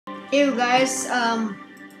Hey guys,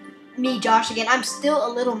 me Josh again. I'm still a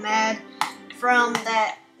little mad from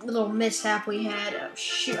that little mishap we had. Oh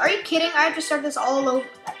shoot, are you kidding? I have to start this all over.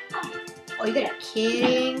 Oh, you guys are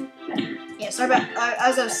kidding? Yeah, sorry about,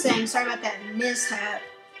 as I was saying, sorry about that mishap.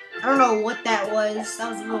 I don't know what that was. That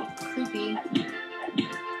was a little creepy. Can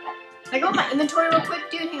I go in my inventory real quick,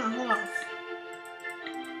 dude? Hang on, hold on.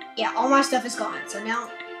 Yeah, all my stuff is gone. So now,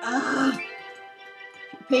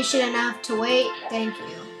 patient enough to wait. Thank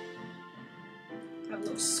you. I have a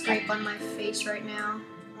little scrape on my face right now,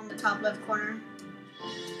 on the top left corner.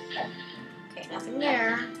 Okay, nothing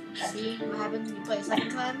there. See what happens when you play a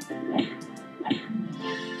second time?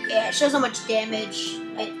 Yeah, it shows how much damage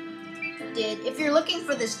it did. If you're looking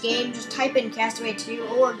for this game, just type in Castaway 2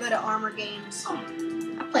 or go to Armor Games.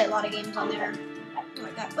 I play a lot of games on there. Oh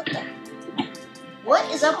my god, what the? What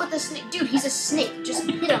is up with the snake? Dude, he's a snake. Just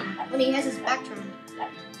hit him when he has his back turned.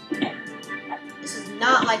 This is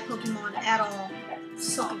not like Pokemon at all.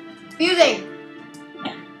 So confusing.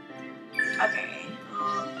 Okay.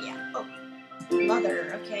 Yeah. Oh,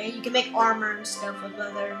 leather. Okay, you can make armor and stuff with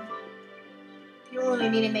leather. You don't really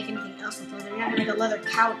need to make anything else with leather. You're not gonna make a leather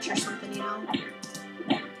couch or something, you know?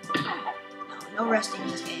 No resting in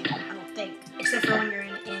this game. I don't think, except for when you're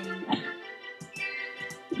in an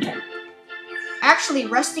inn. Actually,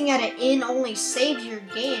 resting at an inn only saves your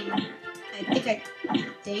game. I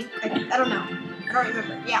don't know. I don't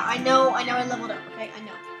remember. Yeah, I know I leveled up, okay? I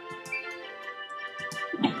know.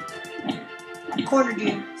 Cornered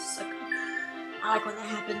you. Sucker. I like when that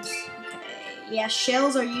happens. Okay. Yeah,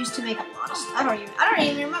 shells are used to make a lot of stuff. I don't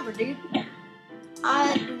even remember, dude.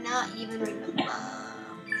 I do not even remember.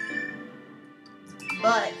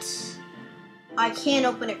 But I can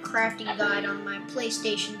open a crafting guide on my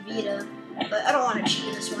PlayStation Vita. But I don't want to cheat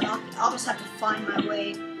in this one. I'll just have to find my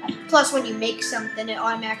way. Plus, when you make something, it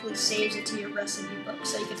automatically saves it to your recipe book,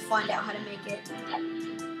 so you can find out how to make it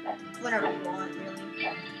whenever you want,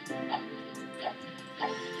 really.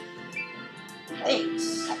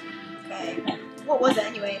 Thanks. Okay. What was that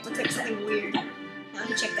anyway? It looks like something weird. Now, let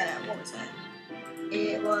me check that out. What was that?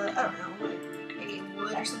 It was, I don't know, maybe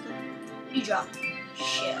wood or something? What do you drop?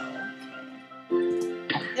 Shell.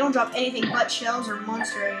 Okay. They don't drop anything but shells or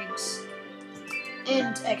monster eggs.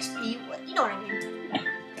 And XP, you know what I mean.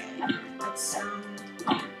 Okay, let's,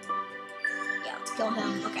 yeah, let's kill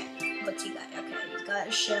him. Okay, what's he got? Okay, he's got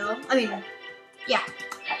a shell. I mean, yeah.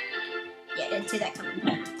 Yeah, didn't see that coming.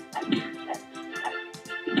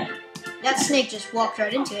 That snake just walked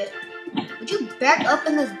right into it. Would you back up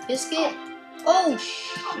in this biscuit? Oh,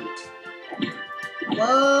 shoot.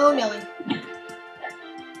 Whoa, Nelly.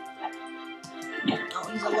 Oh,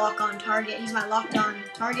 he's a lock-on target. He's my locked-on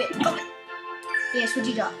target. Oh. Yes, what'd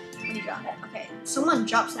you drop? Okay, someone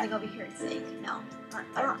dropped something over here, I think. No,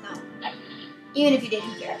 I don't know. Even if you did,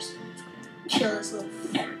 who cares? Kill this little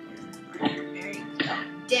fucker. Alright, there you go.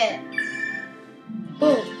 Dead.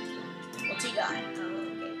 Boom. What's he got?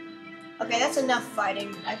 Oh, okay. Okay, that's enough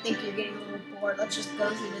fighting. I think you're getting a little bored. Let's just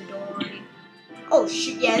go through the door already. Oh,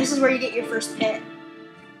 shoot. Yeah, this is where you get your first pet.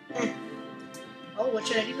 Oh, what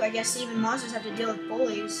should I do? I guess even monsters have to deal with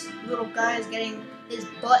bullies. Little guy is getting his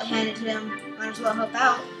butt handed to him. Might as well help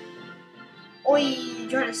out. Oi,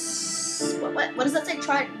 try to what does that say?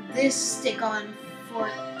 Try this stick on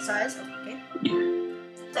for size. Okay.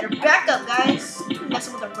 Better back up, guys. I'm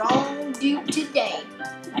messing with the wrong dude today.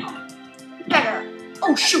 Back up.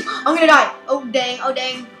 Oh shoot, I'm gonna die. Oh dang, oh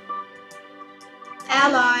dang.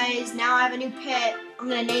 Allies, now I have a new pet. I'm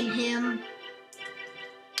gonna name him.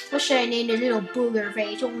 What should I name the little booger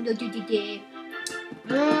face?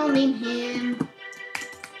 I'll name him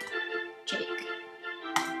Jake.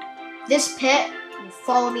 This pet will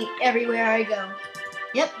follow me everywhere I go.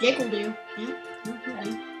 Yep, Jake will do.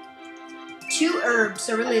 2 herbs,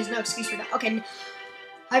 so really there's no excuse for that. Okay,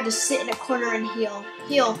 I have to sit in a corner and heal.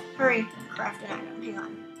 Heal, hurry. Craft an item, hang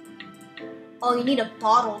on. Oh, you need a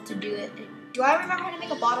bottle to do it. Do I remember how to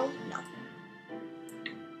make a bottle? No.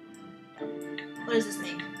 What does this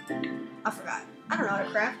make? I forgot. I don't know how to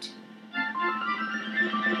craft.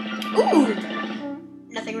 Ooh!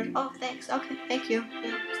 Nothing. Oh, thanks. Okay, thank you.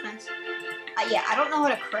 Yeah, it's nice. Yeah, I don't know how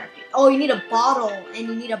to craft it. Oh, you need a bottle, and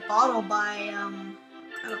you need a bottle by, I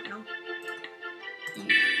don't know.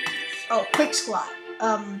 Oh, quick squat.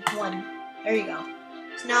 1. There you go.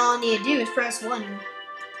 So now all I need to do is press 1.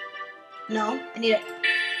 No, I need to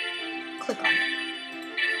click on it.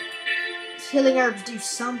 Healing herbs do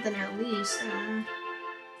something at least.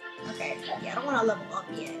 Okay, yeah, I don't want to level up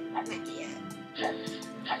yet. Not yet.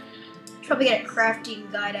 Probably get a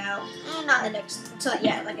crafting guide out. Not in the next. So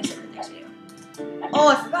yeah, like I said, in the next video. Oh,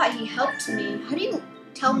 I forgot he helped me. How do you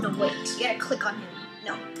tell him to wait? You gotta click on him.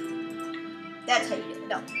 No. That's how you do it.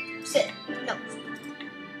 No. Sit. No.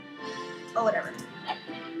 Oh, whatever.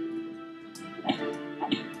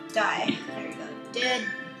 Die. There you go. Dead.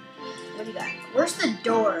 What do you got? Where's the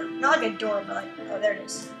door? Not like a door, but like, oh, there it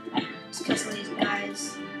is. Just kill some of these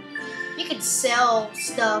guys. You can sell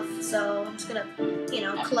stuff, so I'm just gonna, you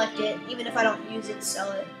know, collect it. Even if I don't use it,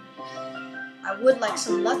 sell it. I would like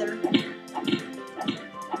some leather.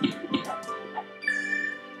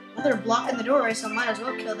 Well, they're blocking the doorway, so I might as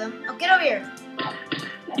well kill them. Oh, get over here!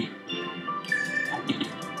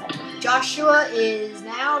 Joshua is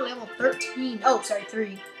now level 13. Oh, sorry,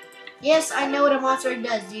 3. Yes, I know what a monster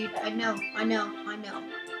does, dude. I know.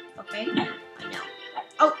 Okay? I know.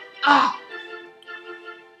 Oh, ah!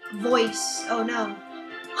 Voice. Oh, no.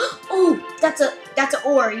 Oh, that's a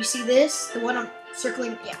ore. You see this? The one I'm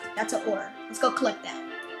circling? Yeah, that's an ore. Let's go collect that.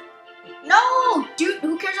 No! Dude,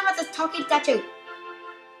 who cares about this talking statue?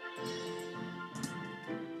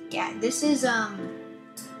 Yeah, this is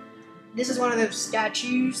one of those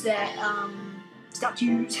statues that,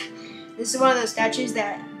 This is one of those statues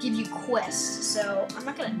that give you quests, so I'm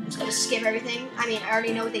just gonna skip everything. I mean, I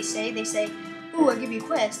already know what they say. They say, ooh, I give you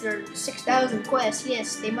quests. There are 6,000 quests.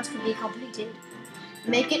 Yes, they must be completed.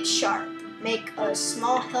 Make it sharp. Make a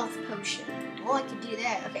small health potion. Well, I can do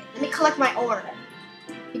that. Okay, let me collect my ore.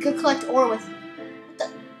 You could collect ore with...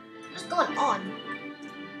 What's going on?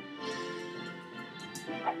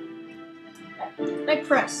 What did I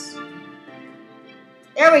press?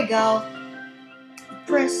 There we go.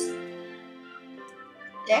 Press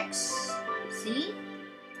X. See?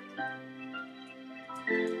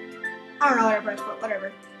 I don't know what I pressed, but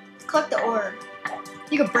whatever. Collect the ore.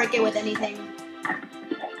 You can break it with anything.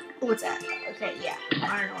 Oh, what's that? Okay, yeah.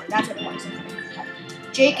 Iron ore. That's what it was.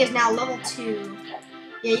 Jake is now level 2.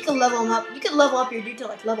 Yeah, you can level him up. You can level up your dude to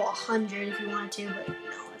like level 100 if you wanted to, but no,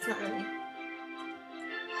 it's not really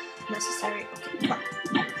necessary. Okay, come on.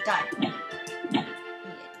 Die. Yeah,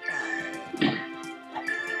 die.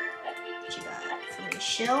 What you got? For me,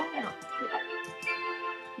 shill? No.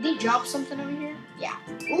 Did he drop something over here? Yeah.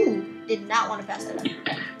 Ooh, did not want to pass that up.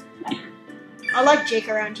 I like Jake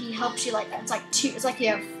around. He helps you like, it's like you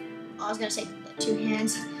have, I was gonna say 2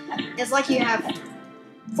 hands. It's like you have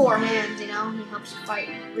 4 hands, you know? He helps you fight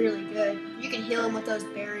really good. You can heal him with those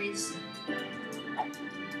berries.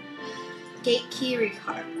 Gate key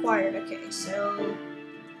required. Okay, so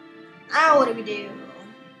now what do we do?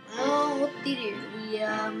 Oh, what do we do? We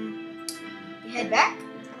head back? I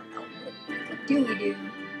don't know. What do we do?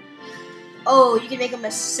 Oh, you can make him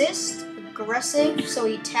assist, aggressive, so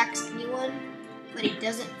he attacks anyone, but he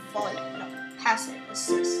doesn't fall. No, passive,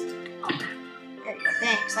 assist. Oh, there you go.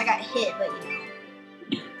 Thanks. I got hit, but you know.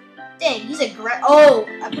 Dang, he's aggressive. Oh,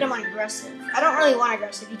 I put him on aggressive. I don't really want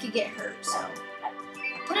aggressive. He could get hurt, so I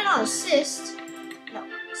put it on assist. No,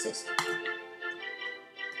 assist.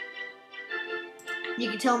 You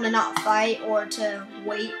can tell him to not fight or to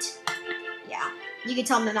wait. Yeah, you can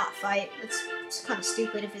tell him to not fight. It's kind of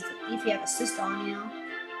stupid if you have assist on, you know.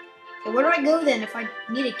 Okay, where do I go then if I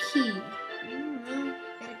need a key? I don't know.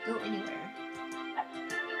 Gotta go anywhere.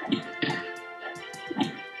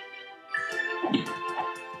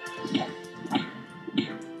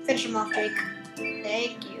 Finish him off, Jake.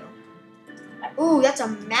 Thank you. Ooh, that's a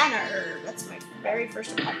mana herb. That's my very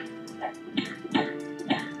first one.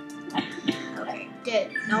 Okay,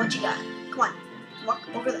 good. Now what you got? Come on. Walk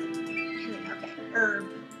over there. Okay, herb.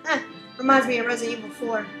 Reminds me of Resident Evil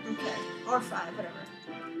 4. Okay. Or 5, whatever.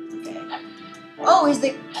 Okay. Oh, is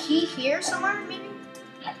the key here somewhere, maybe?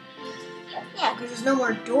 Yeah, because there's no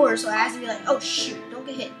more doors, so it has to be like, oh shoot, don't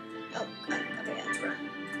get hit. Oh, God. Okay, that's right.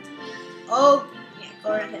 Oh, yeah,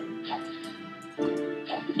 go right ahead.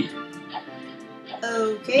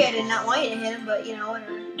 Okay, I did not want you to hit him, but you know,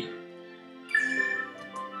 whatever.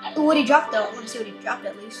 Ooh, what did he drop though? I want to see what he dropped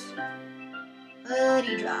at least. What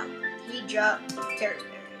did he drop? He dropped terrace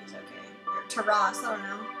berries, okay. Or terrace, I don't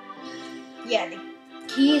know. Yeah, the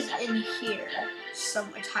key's in here.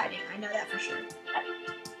 Somewhere hiding, I know that for sure.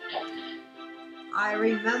 I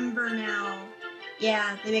remember now.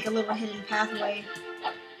 Yeah, they make a little hidden pathway.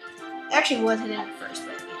 It actually was hidden at first,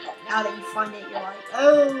 but now that you find it, you're like,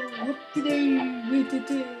 oh, what did I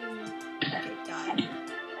do? Okay, die.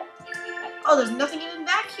 Oh, there's nothing even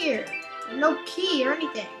back here. There's no key or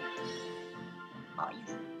anything. Oh, you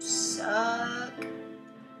suck.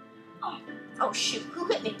 Oh shoot, who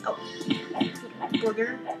hit me? Oh,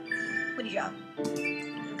 booger. What do you drop?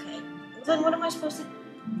 Okay. Well, then what am I supposed to...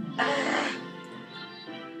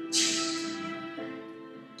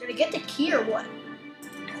 Did I get the key or what?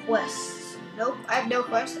 Quests. Nope, I have no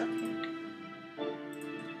quest. Okay.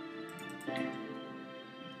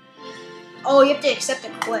 Oh, you have to accept a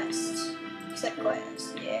quest. Accept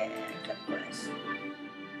quest. Yeah, accept quest.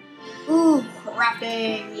 Ooh,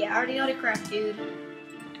 crafting. Yeah, I already know how to craft, dude.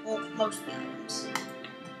 Well, most of the items.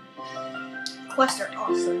 Quests are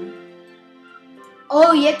awesome.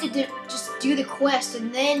 Oh, you have to just do the quest,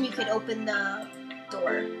 and then you can open the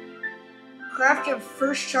door. Craft your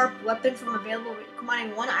first sharp weapon from available,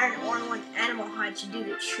 combining 1 iron ore and 1 animal hide should do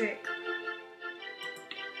the trick.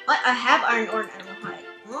 What? I have iron ore and animal hide.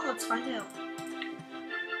 Well, let's find out.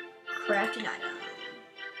 Craft an item.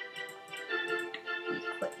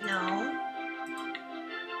 Equip. No.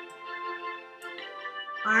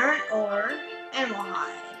 Iron ore, animal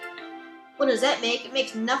hide. What does that make? It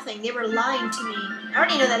makes nothing. They were lying to me. I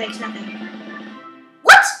already know that makes nothing.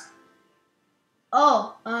 What?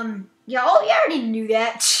 Oh, yeah, oh, yeah, I already knew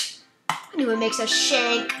that. I knew it makes a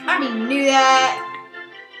shank. I already knew that.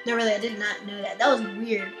 No, really, I did not know that. That was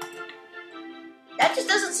weird. That just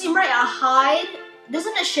doesn't seem right. A hide?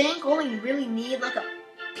 Doesn't a shank only really need, like, a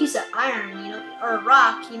piece of iron, you know? Or a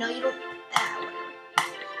rock, you know? You don't... whatever.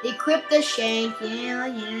 Equip the shank. Yeah.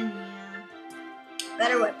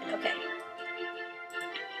 Better weapon, okay.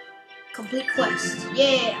 Complete quest.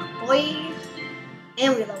 Yeah, boy.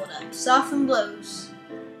 And we leveled up. Soften blows.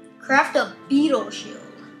 Craft a beetle shield.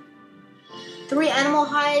 3 animal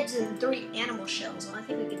hides and 3 animal shells. Well, I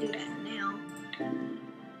think we could do that now.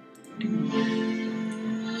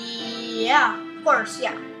 Yeah, of course,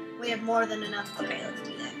 yeah. We have more than enough. Okay, let's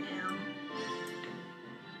do that now.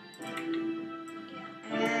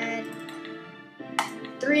 Yeah, add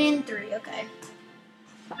 3 and 3, okay.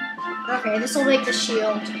 Okay, this will make the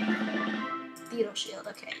shield. Beetle shield,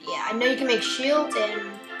 okay. Yeah, I know you can make shields and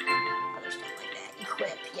other stuff like that.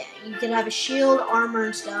 Equip, yeah. You can have a shield, armor,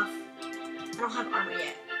 and stuff. I don't have armor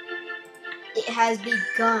yet. It has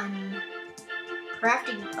begun.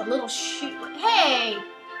 Crafting a little shoot. Hey!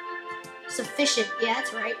 Sufficient. Yeah,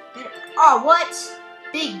 that's right. Better. Oh, what?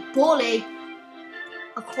 Big bully.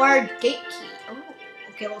 Acquired gate key. Oh,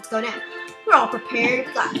 okay, let's go now. We're all prepared.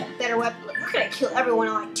 We got a better weapon. Look, we're gonna kill everyone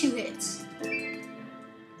in like 2 hits.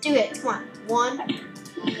 2 hits. Come on. 1,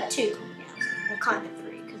 2. Yeah, well, kind of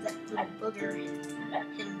 3, because that little booger hit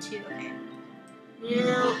him too. Okay.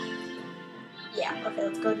 Now, yeah. Okay,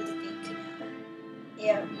 let's go to the gate key now.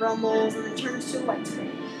 Yeah, it rumbles and then turns to a white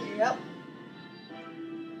screen. Yep.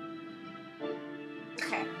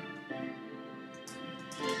 Okay.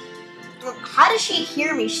 Well, how does she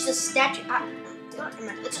hear me? She's a statue.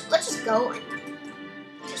 Let's just go.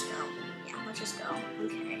 Let's just go. Yeah, let's just go.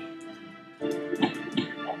 Okay.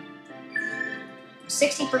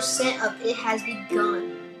 60% of it has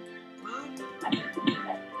begun.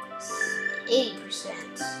 80%.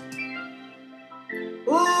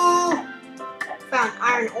 Ooh! Found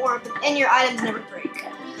iron ore, and your items never break.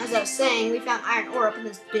 As I was saying, we found iron ore up in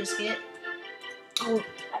this biscuit. Oh.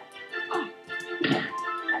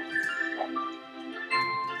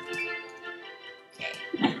 Okay.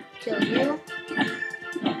 Kill you.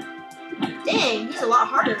 Dang, he's a lot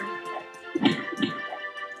harder.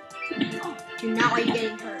 Do not want you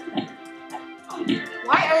getting hurt.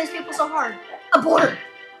 Why are these people so hard? Abort!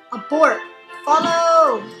 Abort!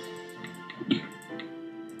 Follow!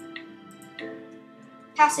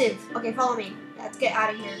 Passive. Okay, follow me. Let's get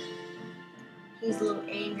out of here. He's a little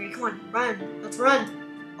angry. Come on, run. Let's run.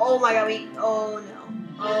 Oh my god, oh no.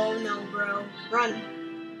 Oh no, bro. Run.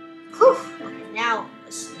 Whew. Okay, now,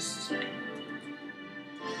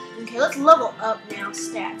 okay, let's level up now.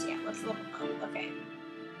 Stats. Yeah, let's level up. Okay.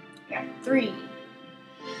 We got 3.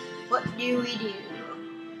 What do we do?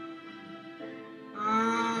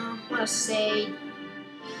 I'm gonna say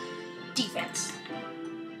defense.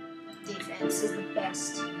 Defense is the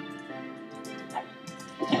best.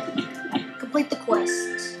 Complete the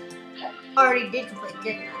quest. Already did complete,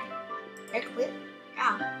 didn't I? Did I complete it?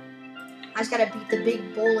 Yeah. I just gotta beat the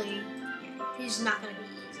big bully. Yeah, he's not gonna be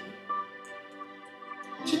easy.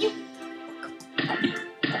 Can you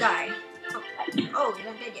die? Oh, you're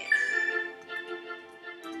not dead yet.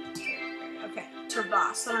 Okay,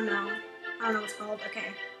 Terras. I don't know what it's called. Okay.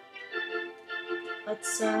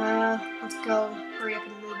 Let's go. Hurry up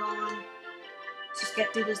and move on. Let's just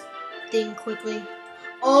get through this thing quickly.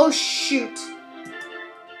 Oh shoot!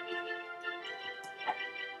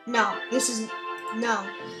 No, this is no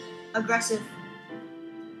aggressive.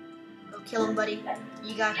 Go kill him, buddy.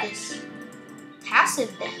 You got this.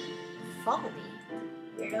 Passive then. Follow me,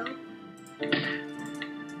 weirdo.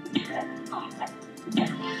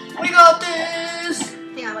 We got this!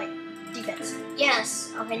 Hang on, wait. Defense.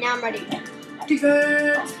 Yes! Okay, now I'm ready.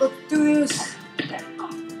 Defense! Let's do this!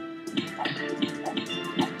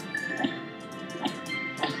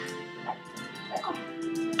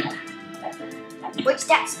 Wait,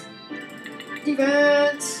 stats!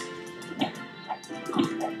 Defense.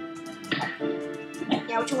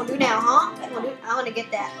 Yeah, what you want to do now, huh? What you want to do? I want to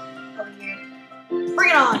get that over here. Bring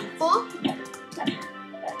it on, fool.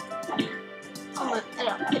 I'm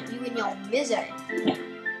gonna put you in your misery.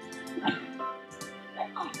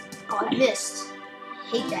 Oh, I missed.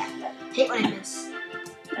 Hate that. Hate when I miss.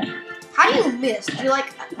 How do you miss? Do you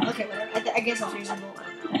like... Okay, whatever. I guess that's reasonable. I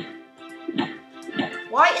don't know.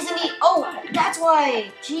 Why isn't he... Oh, that's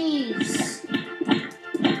why. Jeez.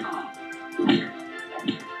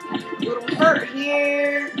 A little hurt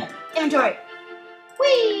here. Inventory.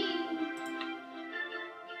 Whee!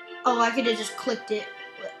 Oh, I could have just clicked it.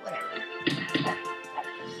 Whatever.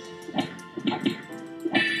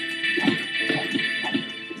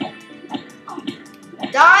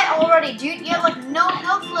 Die already, dude. You have like no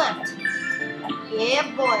health left.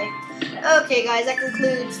 Yeah, boy. Okay, guys, that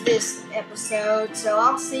concludes this episode. So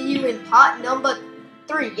I'll see you in part number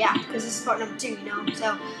 3. Yeah, because this is part number 2, you know.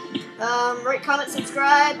 So, rate, comment,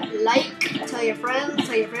 subscribe, like, tell your friends,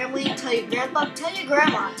 tell your family, tell your grandpa, tell your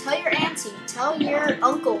grandma, tell your auntie, tell your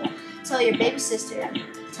uncle, tell your baby sister,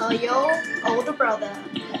 tell your older brother,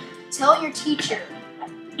 tell your teacher.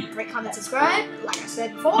 Rate, comment, subscribe. Like I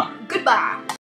said before, goodbye.